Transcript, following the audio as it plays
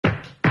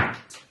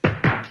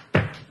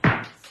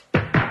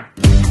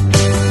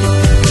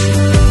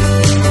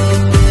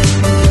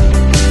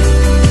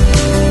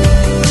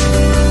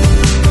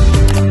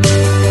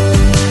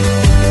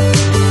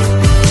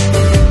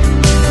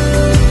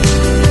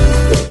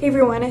Hey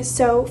everyone,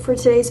 so for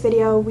today's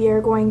video we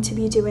are going to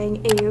be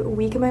doing a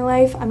week of my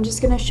life. I'm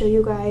just gonna show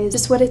you guys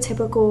just what a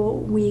typical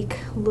week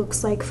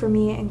looks like for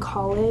me in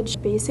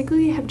college.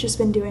 Basically have just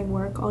been doing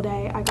work all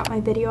day. I got my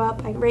video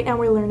up. Right now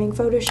we're learning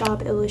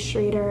Photoshop,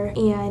 Illustrator,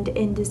 and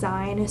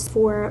InDesign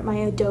for my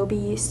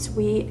Adobe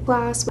Suite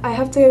class. I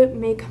have to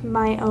make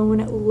my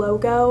own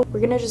logo. We're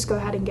gonna just go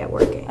ahead and get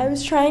working. I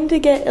was trying to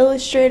get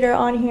Illustrator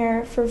on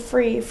here for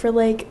free for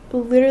like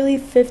literally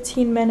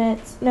 15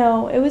 minutes.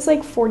 No, it was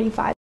like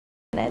 45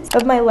 minutes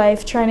of my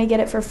life trying to get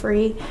it for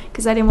free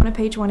because I didn't want to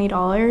pay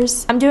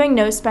 $20. I'm doing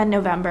no spend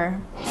November.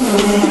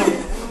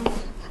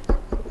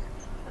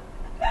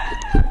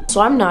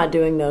 So I'm not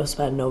doing no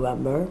spend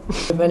November.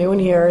 If anyone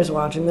here is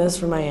watching this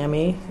from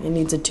Miami and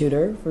needs a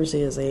tutor for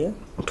CSE,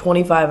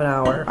 $25 an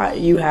hour,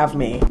 you have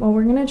me. Well,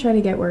 we're gonna try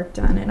to get work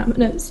done and I'm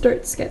gonna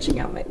start sketching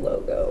out my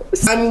logo.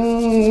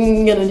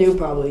 I'm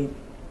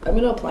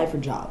gonna apply for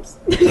jobs.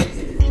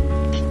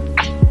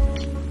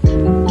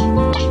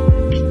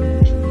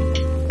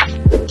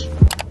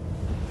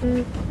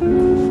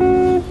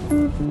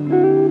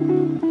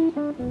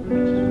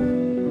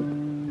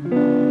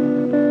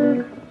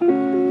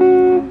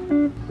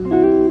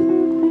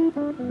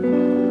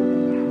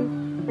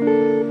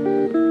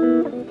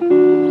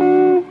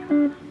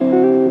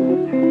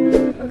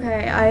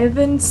 I've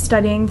been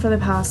studying for the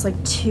past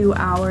like 2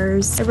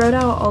 hours. I wrote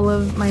out all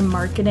of my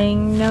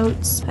marketing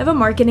notes. I have a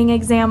marketing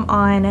exam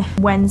on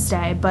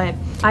Wednesday, but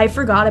I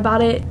forgot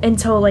about it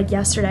until like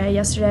yesterday.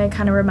 Yesterday I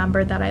kind of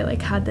remembered that I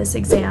like had this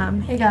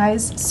exam. Hey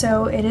guys,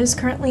 so it is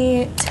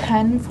currently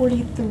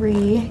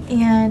 10:43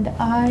 and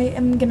I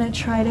am gonna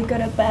try to go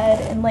to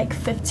bed in like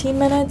 15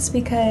 minutes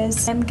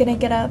because I'm gonna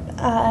get up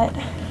at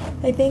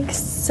I think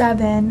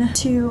 7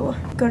 to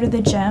go to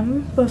the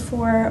gym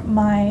before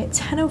my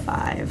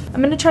 10:05.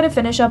 I'm gonna try to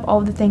finish up all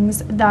the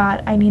things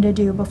that I need to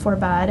do before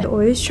bed. I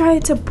always try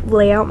to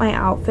lay out my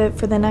outfit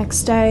for the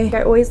next day.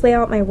 I always lay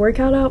out my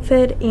workout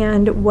outfit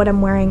and what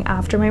I'm wearing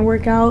after my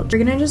workout. We're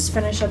gonna just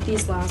finish up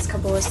these last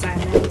couple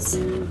assignments.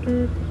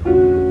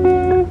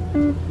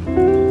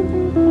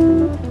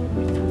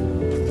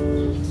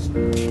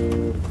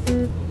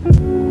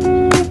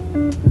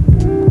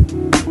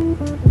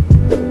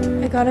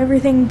 Got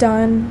everything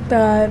done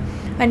that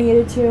I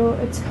needed to.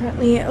 It's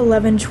currently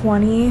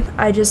 11:20.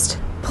 I just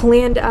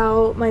planned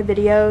out my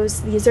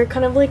videos. These are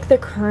kind of like the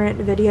current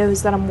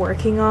videos that I'm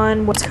working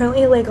on. It's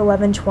currently like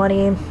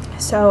 11:20,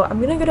 so I'm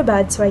gonna go to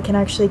bed so I can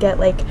actually get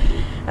like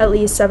at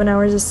least 7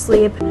 hours of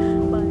sleep.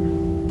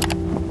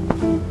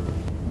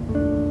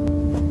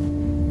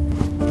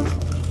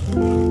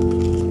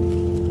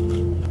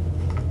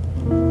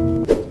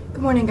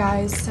 Morning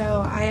guys,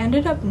 so I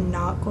ended up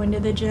not going to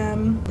the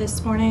gym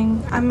this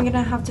morning. I'm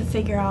gonna have to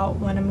figure out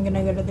when I'm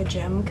gonna go to the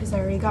gym because I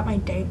already got my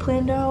day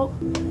planned out.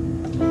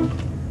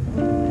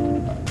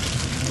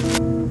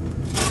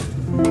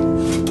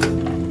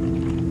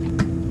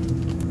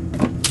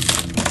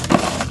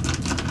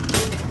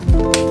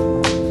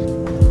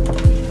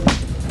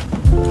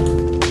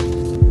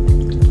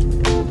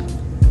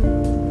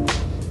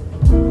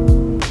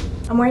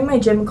 I'm wearing my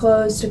gym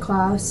clothes to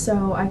class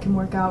so I can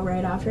work out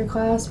right after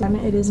class.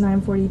 It is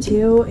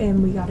 9:42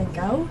 and we gotta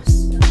go.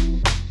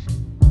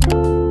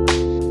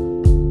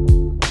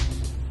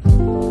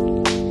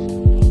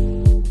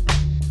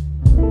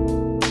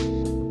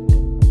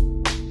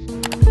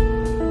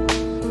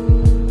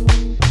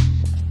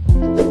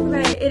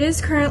 It is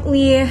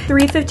currently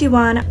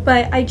 3:51,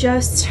 but I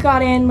just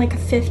got in like a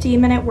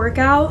 50-minute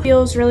workout.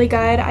 Feels really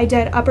good. I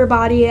did upper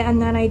body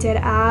and then I did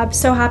abs.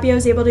 So happy I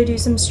was able to do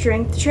some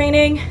strength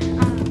training.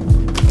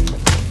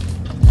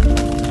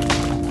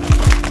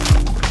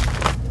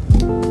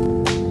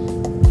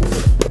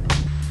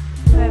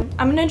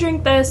 I'm gonna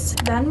drink this,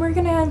 then we're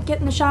gonna get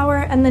in the shower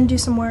and then do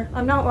some work.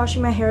 I'm not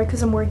washing my hair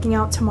because I'm working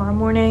out tomorrow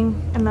morning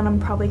and then I'm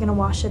probably gonna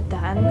wash it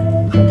then.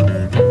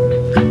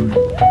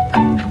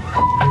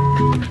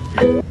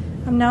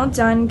 I'm now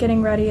done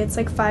getting ready. It's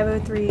like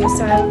 5:03,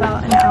 so I have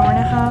about an hour and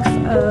a half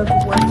of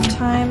work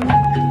time.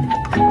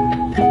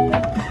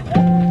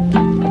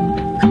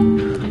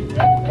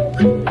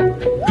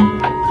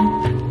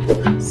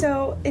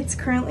 So it's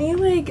currently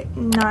like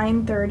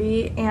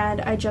 9:30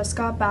 and I just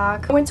got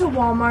back. I went to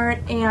Walmart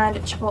and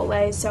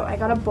Chipotle, so I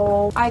got a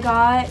bowl. I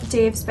got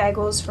Dave's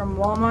Bagels from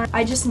Walmart.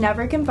 I just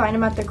never can find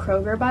them at the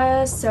Kroger by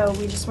us, so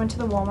we just went to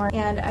the Walmart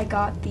and I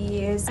got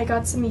these. I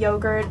got some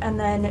yogurt and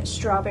then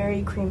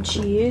strawberry cream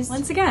cheese.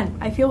 Once again,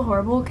 I feel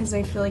horrible because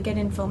I feel like I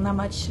didn't film that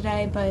much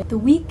today, but the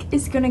week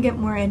is gonna get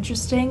more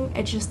interesting.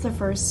 It's just the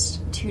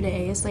first 2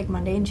 days, like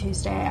Monday and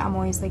Tuesday, I'm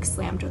always like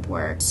slammed with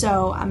work.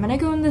 So I'm gonna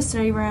go in the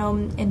study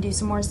room and do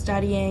some more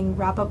studying,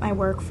 wrap up my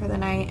work for the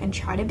night, and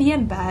try to be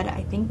in bed,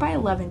 I think by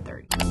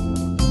 11:30.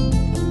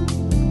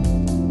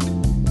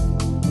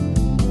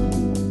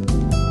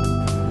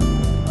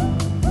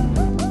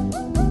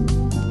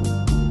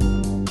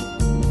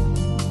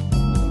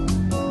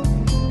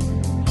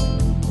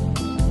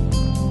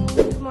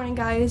 Good morning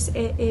guys,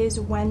 it is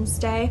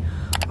Wednesday,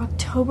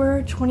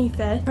 October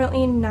 25th,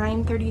 currently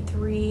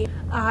 9:33.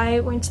 I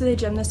went to the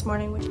gym this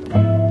morning, which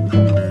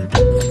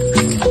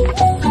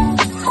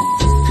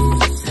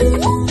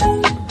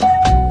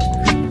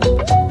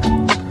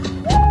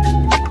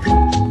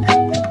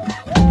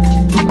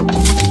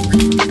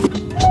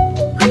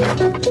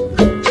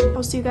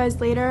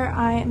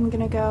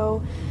gonna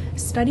go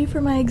study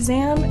for my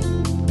exam.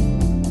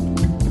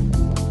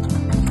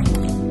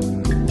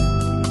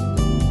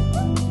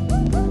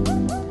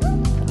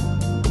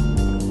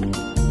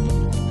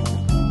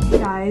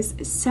 Guys,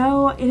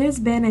 so it has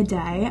been a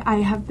day. I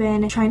have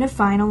been trying to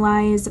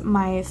finalize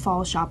my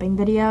fall shopping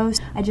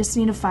videos. I just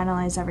need to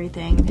finalize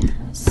everything,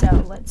 so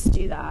let's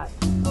do that.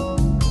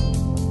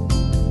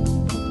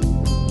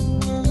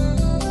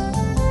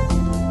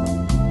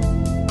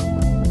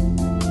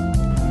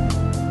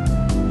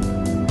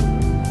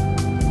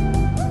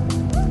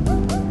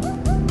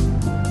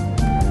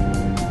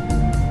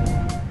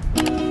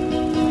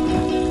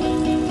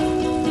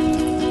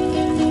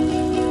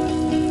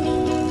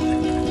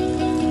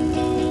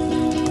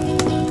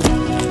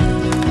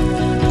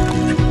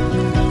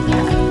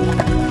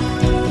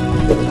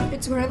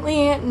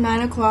 Currently at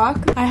 9 o'clock.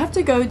 I have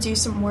to go do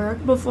some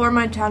work before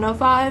my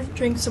 10:05,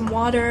 drink some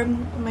water,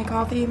 my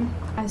coffee.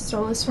 I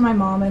stole this from my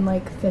mom in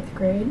like 5th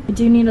grade. I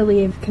do need to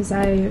leave because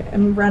I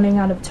am running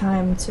out of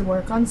time to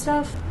work on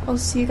stuff. I'll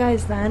see you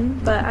guys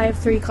then, but I have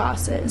 3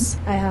 classes.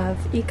 I have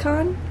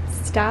econ,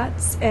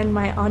 stats, and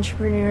my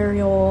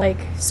entrepreneurial like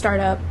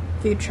startup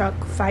food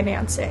truck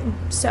financing.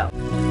 So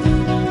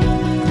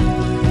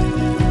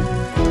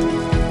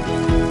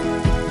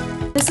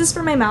this is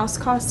for my mouse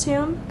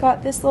costume.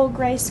 Got this little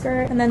gray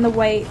skirt and then the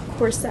white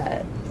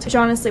corset, which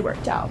honestly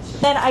worked out.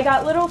 Then I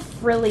got little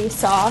frilly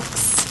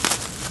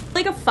socks.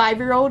 Like a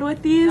 5-year-old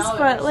with these,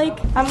 but like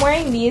I'm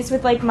wearing these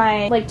with like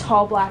my like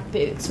tall black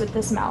boots with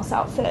this mouse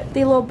outfit.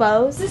 The little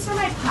bows. This is for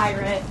my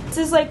pirate. This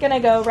is like gonna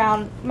go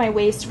around my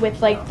waist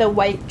with like the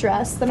white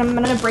dress. Then I'm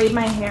gonna braid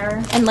my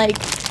hair and like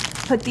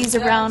put these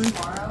around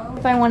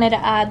if I wanted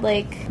to add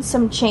like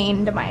some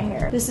chain to my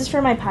hair. This is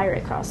for my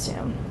pirate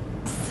costume.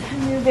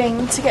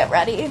 Moving to get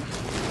ready.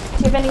 Do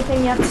you have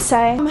anything you have to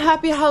say?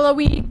 Happy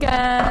Halloween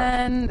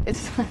again.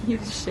 It's I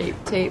use shape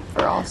tape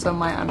for also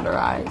my under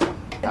eye.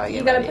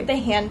 You gotta put the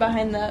hand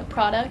behind the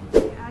product.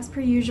 As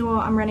per usual,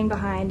 I'm running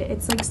behind.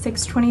 It's like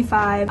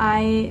 6:25.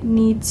 I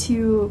need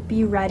to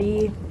be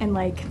ready in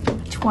like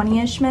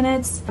 20-ish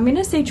minutes. I'm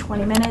gonna say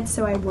 20 minutes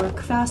so I work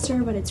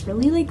faster, but it's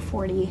really like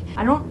 40.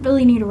 I don't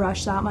really need to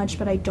rush that much,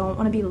 but I don't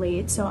want to be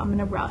late, so I'm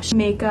gonna rush.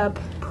 Makeup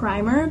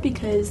primer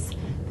because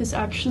this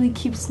actually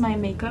keeps my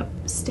makeup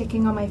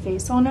sticking on my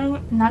face all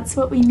night, and that's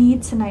what we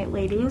need tonight,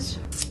 ladies.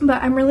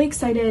 But I'm really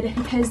excited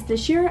because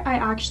this year I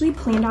actually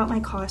planned out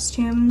my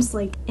costumes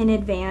like in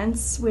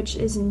advance, which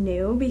is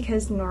new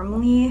because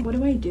normally, what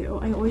do?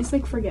 I always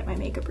like forget my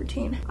makeup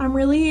routine. I'm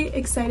really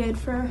excited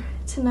for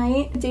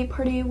tonight, a day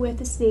party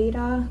with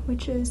Zeta,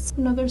 which is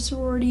another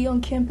sorority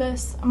on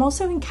campus. I'm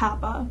also in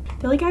Kappa. I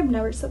feel like I've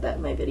never said that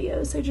in my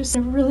videos. I just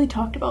never really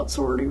talked about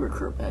sorority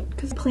recruitment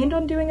because I planned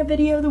on doing a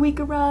video the week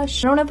of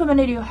Rush. I don't know if I'm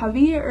gonna do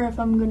heavy or if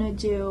I'm gonna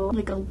do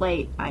like a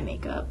light eye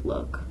makeup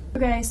look.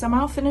 Okay,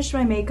 somehow finished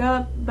my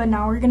makeup, but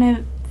now we're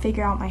gonna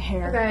figure out my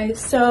hair. Okay,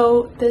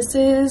 so this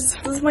is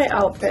my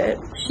outfit.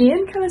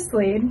 Shein kind of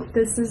slayed.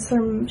 This is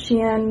from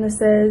Shein,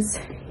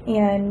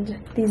 and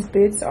these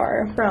boots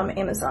are from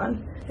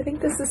Amazon. I think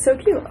this is so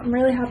cute. I'm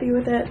really happy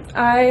with it.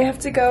 I have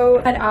to go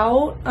head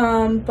out,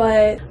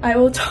 but I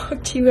will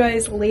talk to you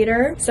guys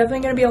later. It's definitely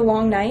gonna be a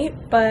long night,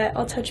 but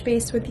I'll touch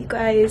base with you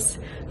guys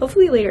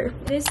hopefully later.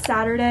 It is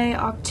Saturday,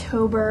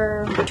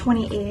 October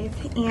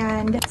 28th,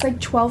 and it's like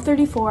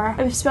 12:34.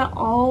 I've spent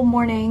all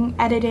morning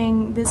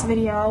editing this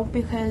video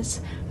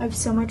because I have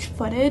so much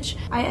footage.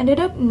 I ended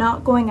up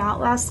not going out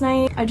last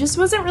night. I just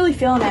wasn't really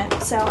feeling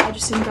it, so I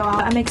just didn't go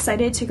out. I'm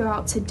excited to go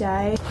out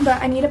today,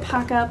 but I need to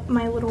pack up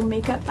my little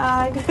makeup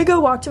bag. I go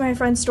walk to my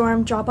friend's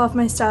dorm, drop off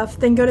my stuff,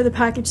 then go to the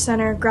package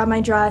center, grab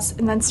my dress,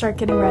 and then start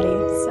getting ready.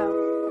 So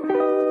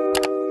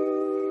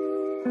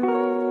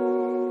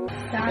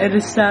it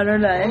is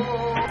Saturday,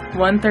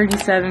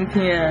 1:37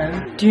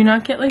 p.m. Do you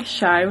not get like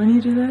shy when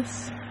you do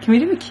this? Can we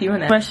do a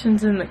Q&A?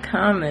 Questions in the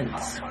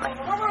comments.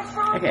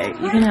 Okay,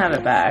 you can have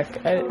it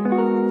back.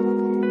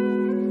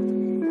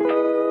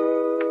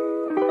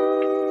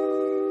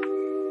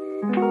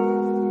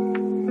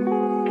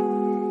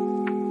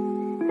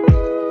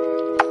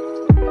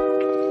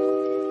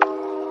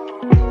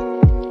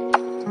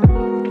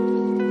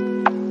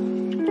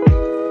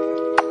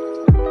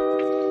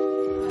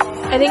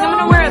 I think I'm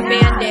gonna wear a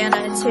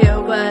bandana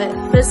too,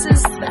 but this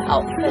is the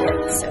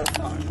outfit so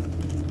far.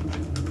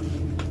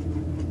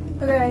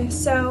 Okay,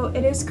 so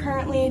it is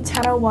currently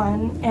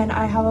 10:01 and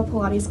I have a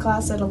Pilates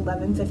class at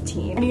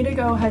 11:15. I need to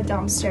go head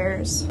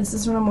downstairs. This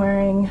is what I'm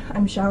wearing.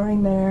 I'm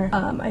showering there.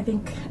 I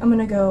think I'm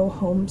gonna go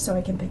home so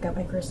I can pick up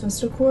my Christmas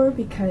decor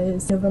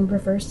because November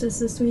 1st is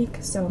this week,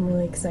 so I'm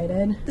really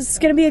excited. This is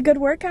gonna be a good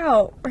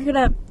workout. We're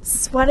gonna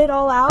sweat it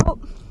all out.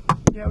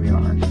 Yeah, we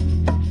are.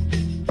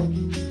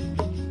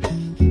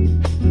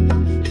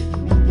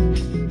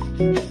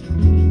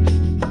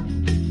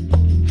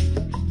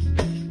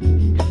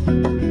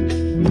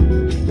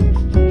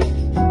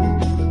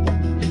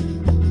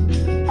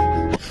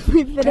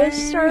 We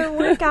finished our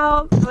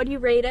workout. How would you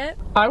rate it?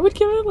 I would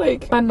give it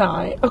like a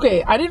 9.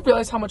 Okay, I didn't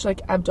realize how much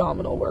like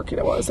abdominal work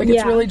it was. Like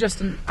it's really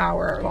just an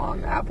hour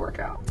long ab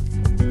workout.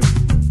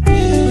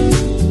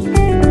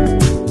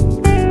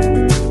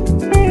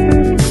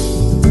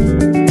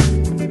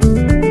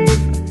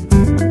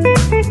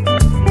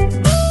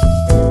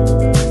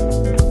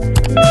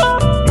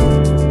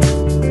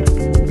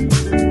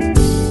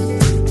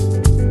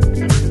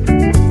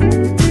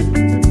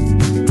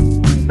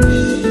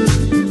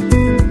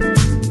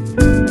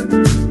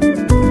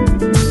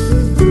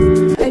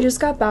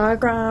 got back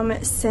from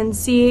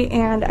Cincy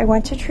and I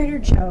went to Trader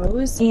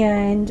Joe's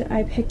and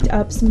I picked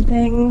up some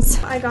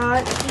things. I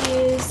got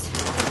these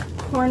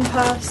corn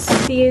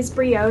puffs, these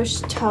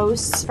brioche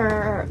toasts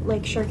for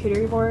like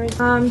charcuterie boards,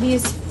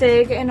 these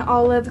fig and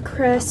olive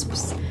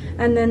crisps,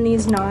 and then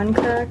these naan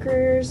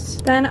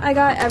crackers. Then I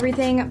got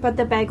everything but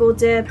the bagel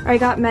dip. I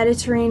got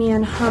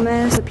Mediterranean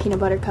hummus. The peanut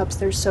butter cups,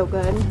 they're so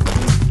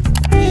good.